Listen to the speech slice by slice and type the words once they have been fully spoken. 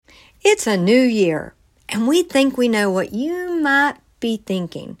It's a new year, and we think we know what you might be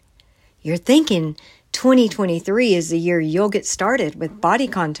thinking. You're thinking 2023 is the year you'll get started with body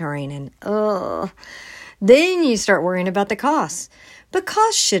contouring, and then you start worrying about the costs. But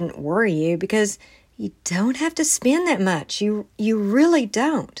costs shouldn't worry you because you don't have to spend that much. You really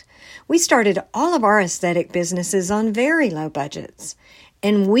don't. We started all of our aesthetic businesses on very low budgets,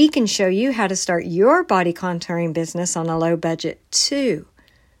 and we can show you how to start your body contouring business on a low budget too.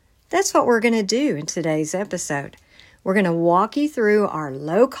 That's what we're going to do in today's episode. We're going to walk you through our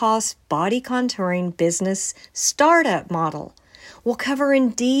low-cost body contouring business startup model. We'll cover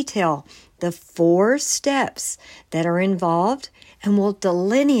in detail the 4 steps that are involved, and we'll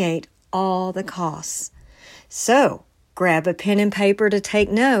delineate all the costs. So, grab a pen and paper to take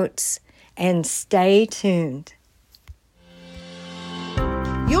notes, and stay tuned.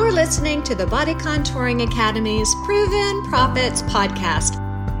 You're listening to the Body Contouring Academy's Proven Profits podcast,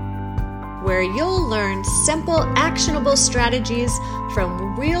 where you'll learn simple, actionable strategies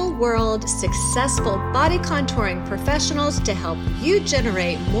from real-world, successful body contouring professionals to help you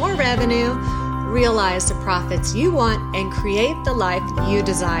generate more revenue, realize the profits you want, and create the life you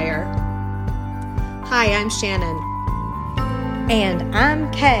desire. Hi, I'm Shannon. And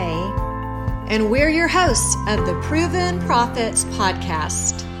I'm Kay. And we're your hosts of the Proven Profits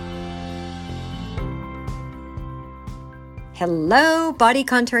podcast. Hello, body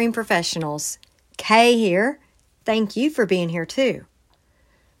contouring professionals. Kay here. Thank you for being here too.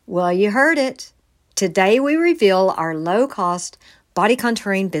 Well, you heard it. Today we reveal our low-cost body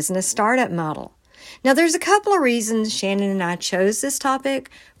contouring business startup model. Now, there's a couple of reasons Shannon and I chose this topic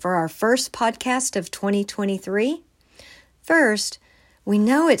for our first podcast of 2023. First, we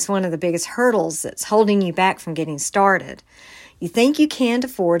know it's one of the biggest hurdles that's holding you back from getting started. You think you can't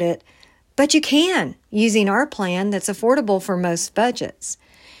afford it, but you can, using our plan that's affordable for most budgets.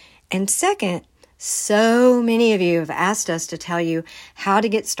 And second, so many of you have asked us to tell you how to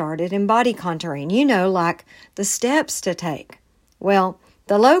get started in body contouring. You know, like the steps to take. Well,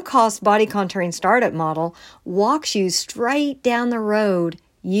 the low-cost body contouring startup model walks you straight down the road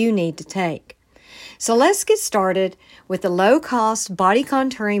you need to take. So let's get started with the low-cost body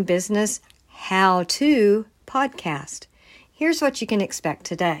contouring business how-to podcast. Here's what you can expect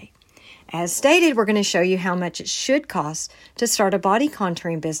today. As stated, we're going to show you how much it should cost to start a body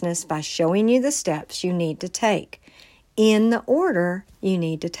contouring business by showing you the steps you need to take in the order you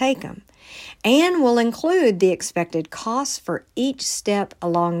need to take them. And we'll include the expected costs for each step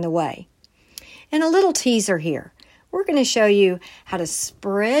along the way. And a little teaser here. We're going to show you how to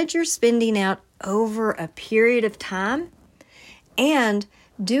spread your spending out over a period of time and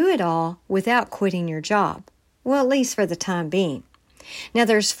do it all without quitting your job. Well, at least for the time being. Now,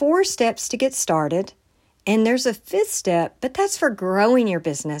 there's 4 steps to get started, and there's a 5th step, but that's for growing your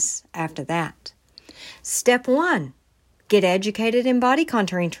business after that. Step 1, get educated in body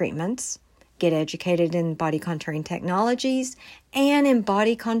contouring treatments, get educated in body contouring technologies, and in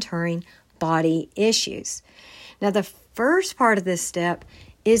body contouring body issues. Now, the first part of this step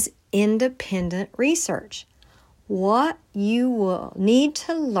is independent research. What you will need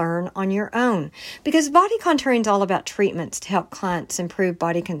to learn on your own. Because body contouring is all about treatments to help clients improve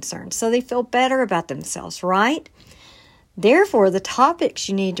body concerns so they feel better about themselves, right? Therefore, the topics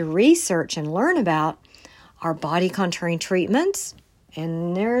you need to research and learn about are body contouring treatments,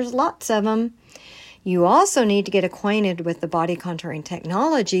 and there's lots of them. You also need to get acquainted with the body contouring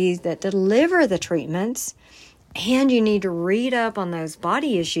technologies that deliver the treatments. And you need to read up on those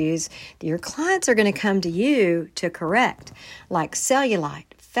body issues that your clients are going to come to you to correct, like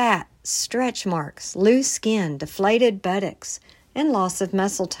cellulite, fat, stretch marks, loose skin, deflated buttocks, and loss of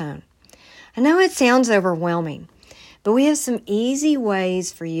muscle tone. I know it sounds overwhelming, but we have some easy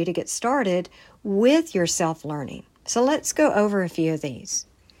ways for you to get started with your self-learning. So let's go over a few of these.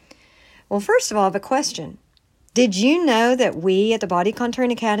 Well, first of all, I have a question. Did you know that we at the Body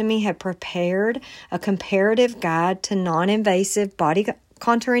Contouring Academy have prepared a comparative guide to non-invasive body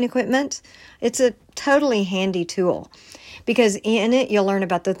contouring equipment? It's a totally handy tool because in it you'll learn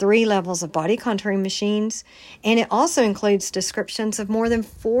about the 3 levels of body contouring machines, and it also includes descriptions of more than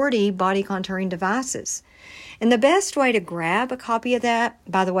 40 body contouring devices. And the best way to grab a copy of that,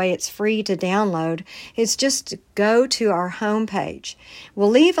 by the way, it's free to download, is just to go to our homepage. We'll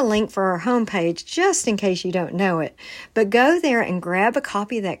leave a link for our homepage just in case you don't know it. But go there and grab a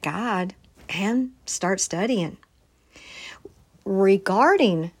copy of that guide and start studying.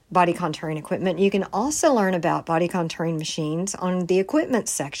 Regarding body contouring equipment, you can also learn about body contouring machines on the equipment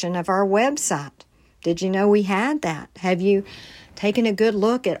section of our website. Did you know we had that? Have you taken a good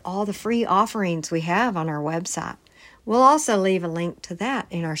look at all the free offerings we have on our website? We'll also leave a link to that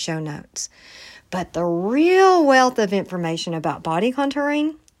in our show notes. But the real wealth of information about body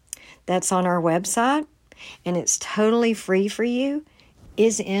contouring that's on our website, and it's totally free for you,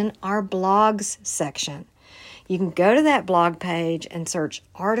 is in our blogs section. You can go to that blog page and search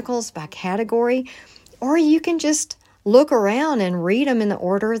articles by category, or you can just look around and read them in the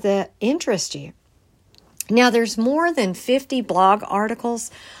order that interests you. Now, there's more than 50 blog articles,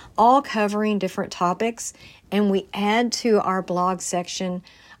 all covering different topics, and we add to our blog section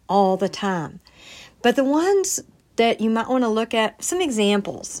all the time. But the ones that you might want to look at, some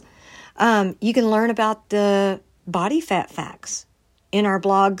examples. You can learn about the body fat facts in our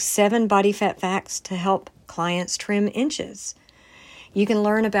blog, 7 Body Fat Facts to Help Clients Trim Inches. You can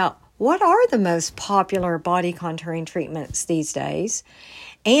learn about what are the most popular body contouring treatments these days.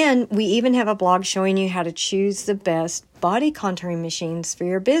 And we even have a blog showing you how to choose the best body contouring machines for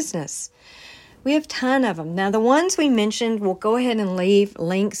your business. We have a ton of them. Now, the ones we mentioned, we'll go ahead and leave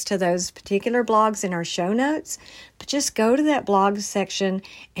links to those particular blogs in our show notes, but just go to that blog section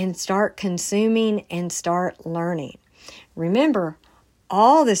and start consuming and start learning. Remember,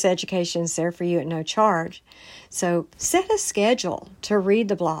 all this education is there for you at no charge. So set a schedule to read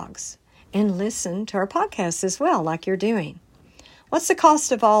the blogs and listen to our podcasts as well, like you're doing. What's the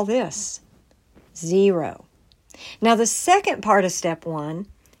cost of all this? 0. Now, the second part of step 1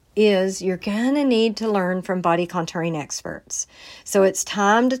 is you're going to need to learn from body contouring experts. So it's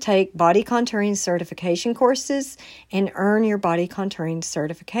time to take body contouring certification courses and earn your body contouring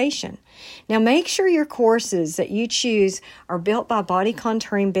certification. Now, make sure your courses that you choose are built by body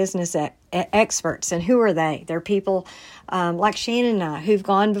contouring business experts. And who are they? They're people like Shannon and I who've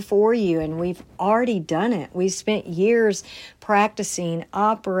gone before you, and we've already done it. We've spent years practicing,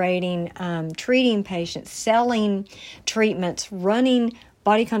 operating, treating patients, selling treatments, running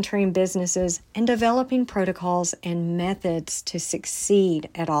body contouring businesses, and developing protocols and methods to succeed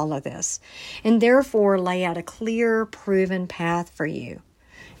at all of this, and therefore lay out a clear, proven path for you.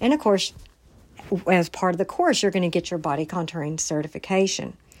 And of course, as part of the course, you're going to get your body contouring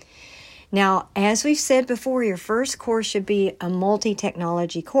certification. Now, as we've said before, your first course should be a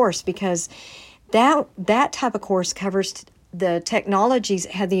multi-technology course, because that type of course covers the technologies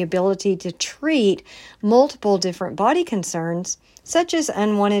that have the ability to treat multiple different body concerns, such as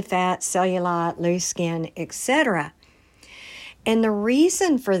unwanted fat, cellulite, loose skin, etc. And the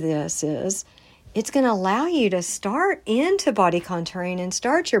reason for this is it's going to allow you to start into body contouring and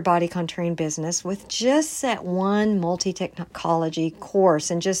start your body contouring business with just that one multi-technology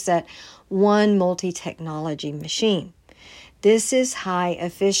course and just that one multi-technology machine. This is high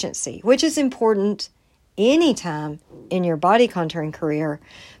efficiency, which is important anytime in your body contouring career,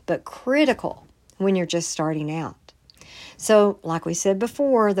 but critical when you're just starting out. So, like we said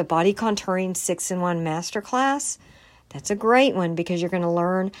before, the Body Contouring 6-in-1 Masterclass, that's a great one because you're going to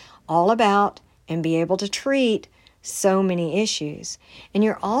learn all about and be able to treat so many issues. And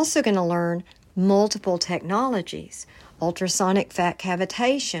you're also going to learn multiple technologies: ultrasonic fat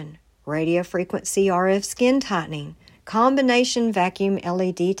cavitation, radiofrequency RF skin tightening, combination vacuum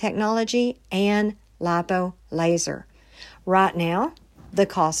LED technology, and lipo laser. Right now, the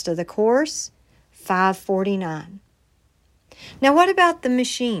cost of the course, $549. Now, what about the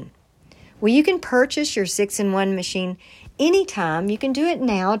machine? Well, you can purchase your 6-in-1 machine anytime. You can do it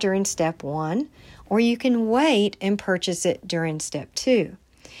now during step 1, or you can wait and purchase it during step 2.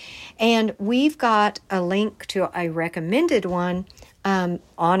 And we've got a link to a recommended one on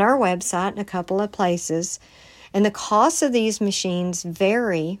our website in a couple of places. And the costs of these machines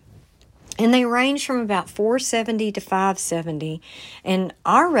vary, and they range from about $470 to $570. And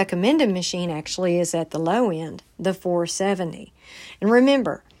our recommended machine actually is at the low end, the $470. And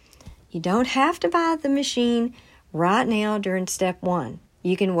remember, you don't have to buy the machine right now during step 1.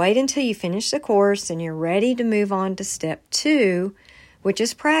 You can wait until you finish the course and you're ready to move on to step 2, which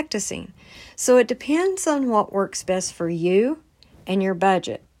is practicing. So it depends on what works best for you and your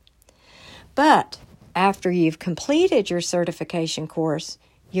budget. But after you've completed your certification course,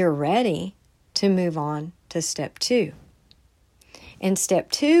 you're ready to move on to step 2. And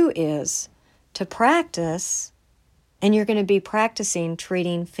step 2 is to practice, and you're going to be practicing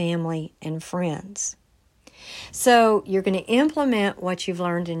treating family and friends. So you're going to implement what you've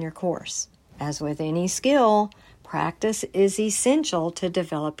learned in your course. As with any skill, practice is essential to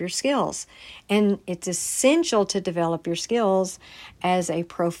develop your skills. And it's essential to develop your skills as a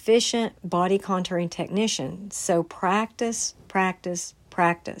proficient body contouring technician. So practice, practice,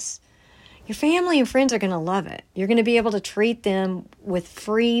 practice. Your family and friends are going to love it. You're going to be able to treat them with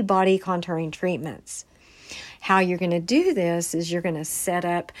free body contouring treatments. How you're going to do this is you're going to set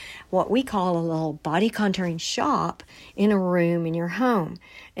up what we call a little body contouring shop in a room in your home.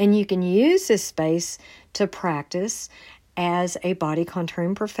 And you can use this space to practice as a body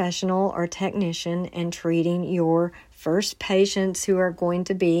contouring professional or technician and treating your first patients who are going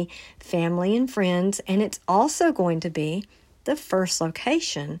to be family and friends. And it's also going to be the first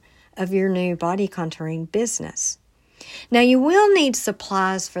location of your new body contouring business. Now, you will need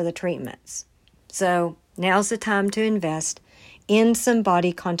supplies for the treatments. So now's the time to invest in some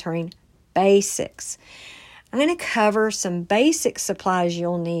body contouring basics. I'm going to cover some basic supplies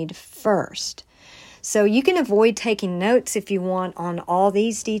you'll need first. So you can avoid taking notes if you want on all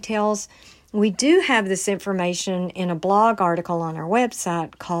these details. We do have this information in a blog article on our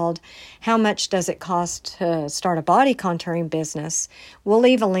website called How Much Does It Cost to Start a Body Contouring Business? We'll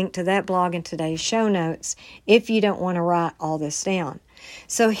leave a link to that blog in today's show notes if you don't want to write all this down.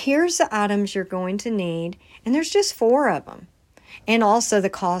 So here's the items you're going to need, and there's just 4 of them, and also the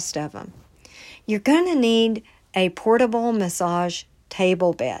cost of them. You're going to need a portable massage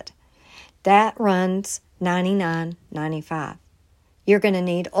table bed. That runs $99.95. You're going to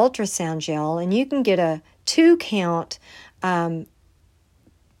need ultrasound gel, and you can get a 2-count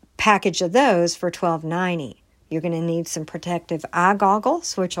package of those for $12.90. You're going to need some protective eye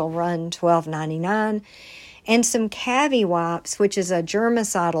goggles, which will run $12.99, and some Cavi wipes, which is a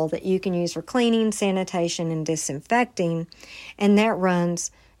germicidal that you can use for cleaning, sanitation, and disinfecting, and that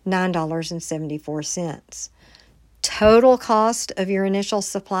runs $9.74. Total cost of your initial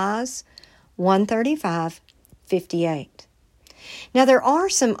supplies, $135.58. Now, there are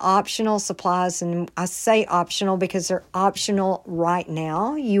some optional supplies, and I say optional because they're optional right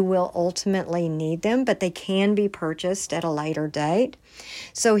now. You will ultimately need them, but they can be purchased at a later date.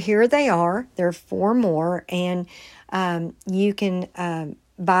 So here they are. There are 4 more, and you can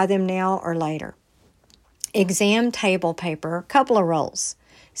buy them now or later. Exam table paper, a couple of rolls,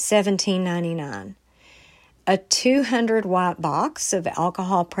 $17.99. A 200 white box of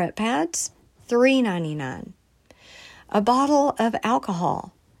alcohol prep pads, $3.99. A bottle of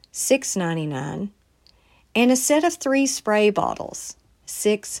alcohol, $6.99, and a set of 3 spray bottles,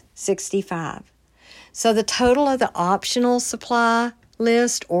 $6.65. So the total of the optional supply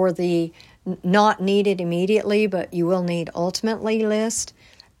list, or the not needed immediately but you will need ultimately list,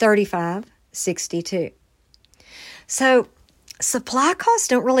 $35.62. So supply costs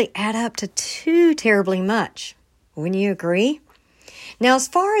don't really add up to too terribly much. Wouldn't you agree? Now, as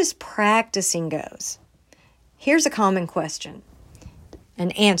far as practicing goes, here's a common question,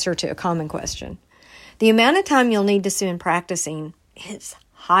 an answer to a common question. The amount of time you'll need to spend practicing is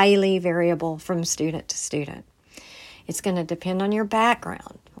highly variable from student to student. It's going to depend on your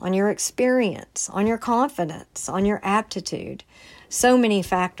background, on your experience, on your confidence, on your aptitude, so many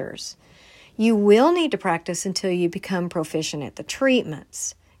factors. You will need to practice until you become proficient at the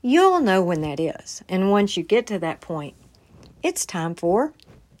treatments. You'll know when that is, and once you get to that point, it's time for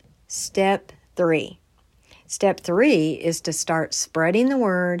Step 3. Step 3 is to start spreading the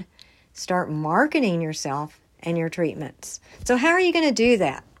word, start marketing yourself and your treatments. So how are you going to do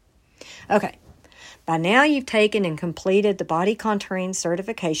that? Okay, by now you've taken and completed the body contouring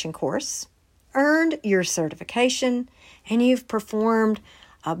certification course, earned your certification, and you've performed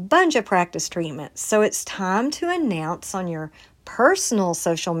a bunch of practice treatments. So it's time to announce on your personal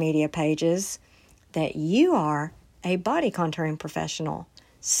social media pages that you are a body contouring professional,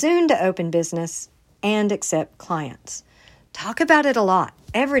 soon to open business and accept clients. Talk about it a lot,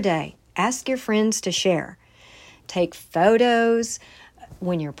 every day. Ask your friends to share. Take photos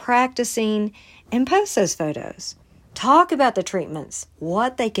when you're practicing and post those photos. Talk about the treatments,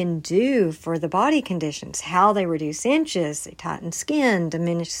 what they can do for the body conditions, how they reduce inches, they tighten skin,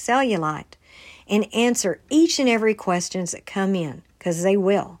 diminish cellulite, and answer each and every questions that come in, because they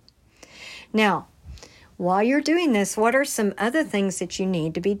will. Now, while you're doing this, what are some other things that you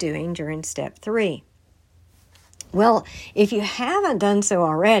need to be doing during Step 3? Well, if you haven't done so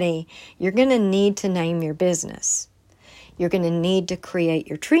already, you're going to need to name your business. You're going to need to create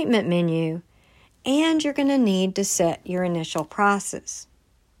your treatment menu, and you're going to need to set your initial prices.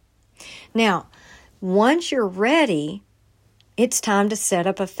 Now, once you're ready, it's time to set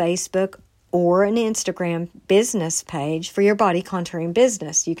up a Facebook or an Instagram business page for your body contouring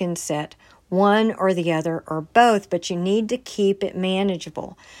business. You can set one or the other or both, but you need to keep it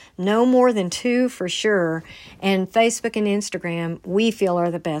manageable. No more than 2 for sure, and Facebook and Instagram we feel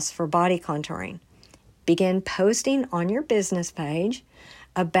are the best for body contouring. Begin posting on your business page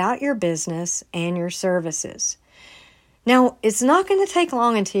about your business and your services. Now, it's not going to take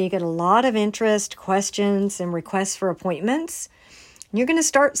long until you get a lot of interest, questions, and requests for appointments. You're going to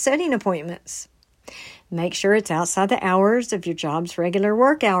start setting appointments. Make sure it's outside the hours of your job's regular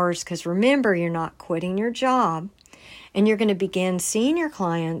work hours, because remember, you're not quitting your job. And you're going to begin seeing your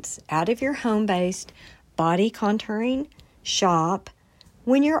clients out of your home-based body contouring shop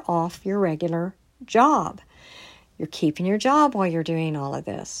when you're off your regular job. You're keeping your job while you're doing all of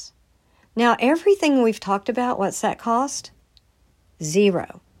this. Now, everything we've talked about, what's that cost?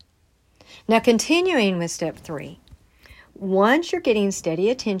 0. Now, continuing with step 3. Once you're getting steady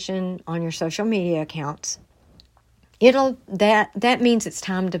attention on your social media accounts, that means it's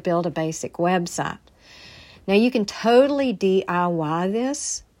time to build a basic website. Now, you can totally DIY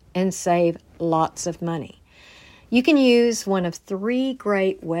this and save lots of money. You can use one of 3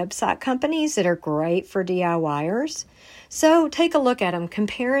 great website companies that are great for DIYers. So take a look at them.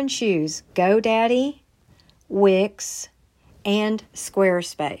 Compare and choose GoDaddy, Wix, and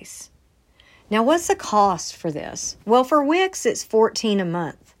Squarespace. Now, what's the cost for this? Well, for Wix, it's $14 a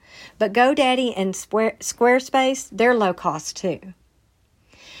month. But GoDaddy and Squarespace, they're low cost too.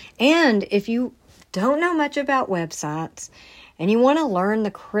 And if you don't know much about websites and you want to learn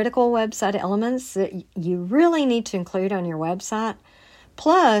the critical website elements that you really need to include on your website,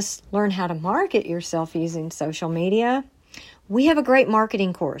 plus learn how to market yourself using social media, we have a great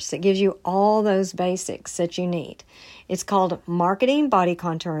marketing course that gives you all those basics that you need. It's called Marketing Body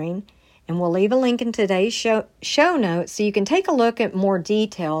Contouring, and we'll leave a link in today's show notes so you can take a look at more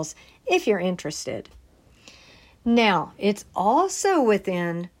details if you're interested. Now, it's also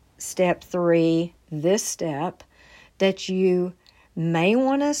within step 3, this step, that you may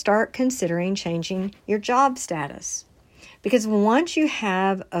want to start considering changing your job status. Because once you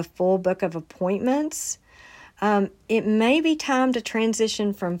have a full book of appointments, it may be time to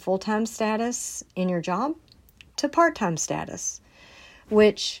transition from full-time status in your job to part-time status,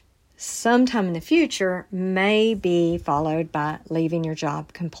 which sometime in the future may be followed by leaving your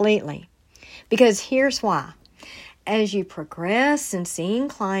job completely. Because here's why. As you progress in seeing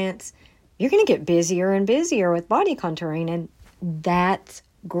clients, you're going to get busier and busier with body contouring, and that's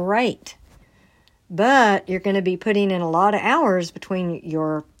great. But you're going to be putting in a lot of hours between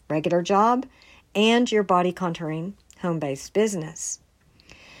your regular job and your body contouring home-based business.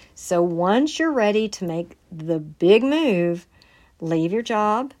 So once you're ready to make the big move, leave your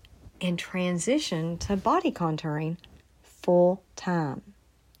job and transition to body contouring full time.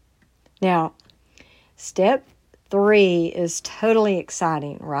 Now, step 3 is totally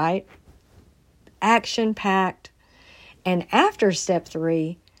exciting, right? Action-packed. And after step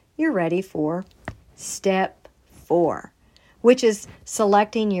 3, you're ready for step 4, which is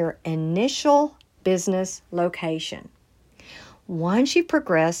selecting your initial business location. Once you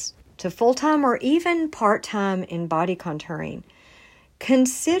progress to full-time or even part-time in body contouring,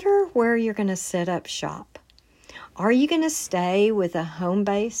 consider where you're going to set up shop. Are you going to stay with a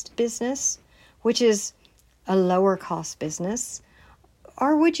home-based business, which is a lower-cost business?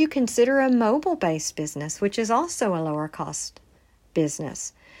 Or would you consider a mobile-based business, which is also a lower-cost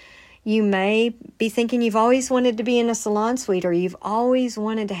business? You may be thinking you've always wanted to be in a salon suite, or you've always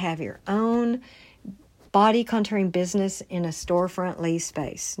wanted to have your own body contouring business in a storefront lease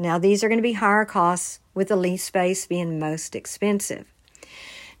space. Now, these are going to be higher costs, with the lease space being most expensive.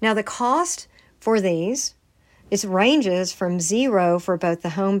 Now, the cost for these, it ranges from 0 for both the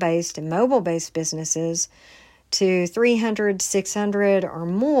home-based and mobile-based businesses to $300, $600, or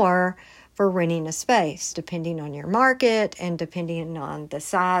more for renting a space, depending on your market and depending on the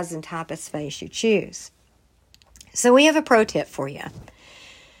size and type of space you choose. So we have a pro tip for you.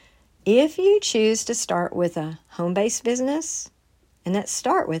 If you choose to start with a home-based business, and let's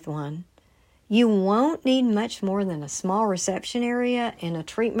start with one, you won't need much more than a small reception area and a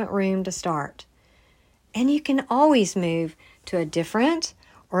treatment room to start. And you can always move to a different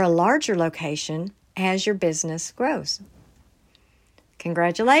or a larger location as your business grows.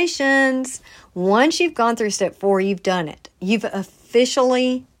 Congratulations! Once you've gone through step 4, you've done it. You've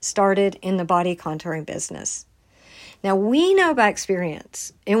officially started in the body contouring business. Now, we know by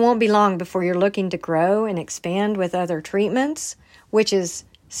experience, it won't be long before you're looking to grow and expand with other treatments, which is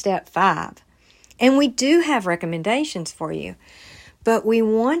step 5. And we do have recommendations for you, but we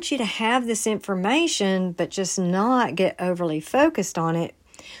want you to have this information, but just not get overly focused on it.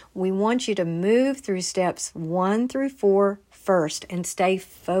 We want you to move through steps 1 through 4 first and stay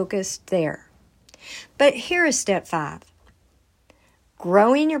focused there. But here is step 5.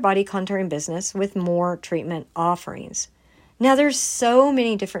 Growing your body contouring business with more treatment offerings. Now, there's so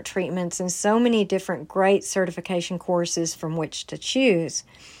many different treatments and so many different great certification courses from which to choose.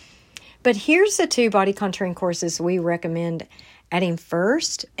 But here's the 2 body contouring courses we recommend adding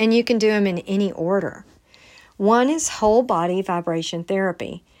first, and you can do them in any order. One is Whole Body Vibration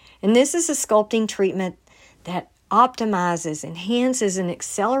Therapy, and this is a sculpting treatment that optimizes, enhances, and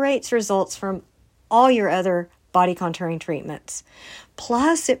accelerates results from all your other body contouring treatments.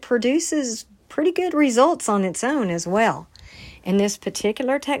 Plus, it produces pretty good results on its own as well. And this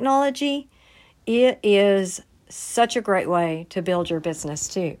particular technology, it is such a great way to build your business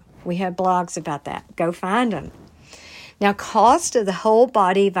too. We have blogs about that. Go find them. Now, cost of the whole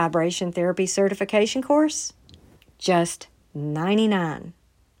body vibration therapy certification course, just $99.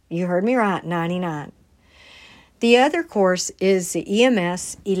 You heard me right, $99. The other course is the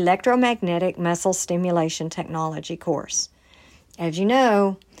EMS, Electromagnetic Muscle Stimulation Technology course. As you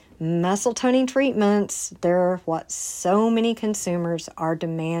know, muscle toning treatments, they're what so many consumers are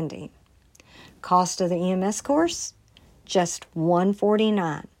demanding. Cost of the EMS course, just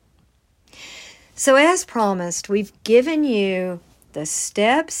 $149. So as promised, we've given you the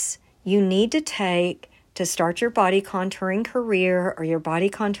steps you need to take to start your body contouring career or your body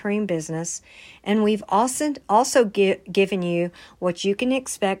contouring business, and we've also given you what you can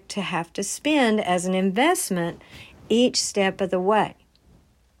expect to have to spend as an investment each step of the way.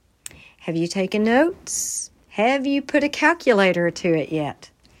 Have you taken notes? Have you put a calculator to it yet?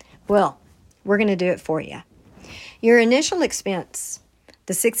 Well, we're going to do it for you. Your initial expense,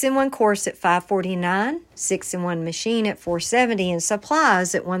 the 6-in-1 course at $549, 6-in-1 machine at $470, and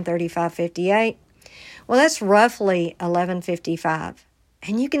supplies at $135.58. Well, that's roughly $11.55,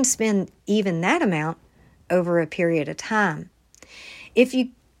 and you can spend even that amount over a period of time. If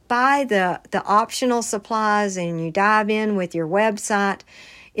you buy the optional supplies and you dive in with your website,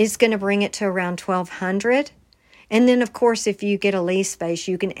 it's going to bring it to around $1,200. And then, of course, if you get a lease space,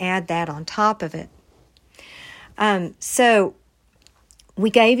 you can add that on top of it. So we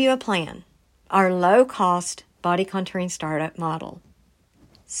gave you a plan, our low-cost body contouring startup model,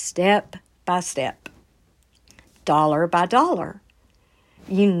 step by step, dollar by dollar.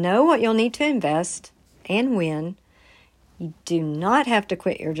 You know what you'll need to invest and when. You do not have to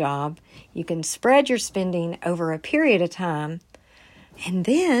quit your job. You can spread your spending over a period of time, and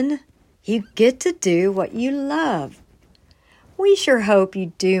then you get to do what you love. We sure hope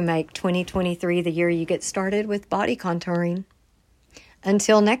you do make 2023 the year you get started with body contouring.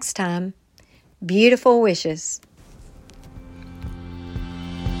 Until next time, beautiful wishes.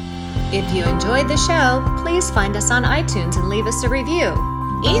 If you enjoyed the show, please find us on iTunes and leave us a review.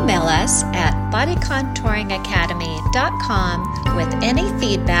 Email us at bodycontouringacademy.com with any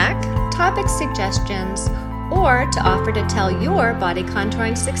feedback, topic suggestions, or to offer to tell your body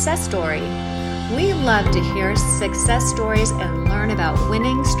contouring success story. We love to hear success stories and learn about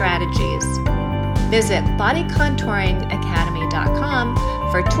winning strategies. Visit bodycontouringacademy.com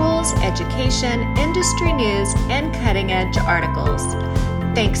for tools, education, industry news, and cutting-edge articles.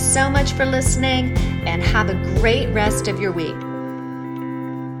 Thanks so much for listening, and have a great rest of your week.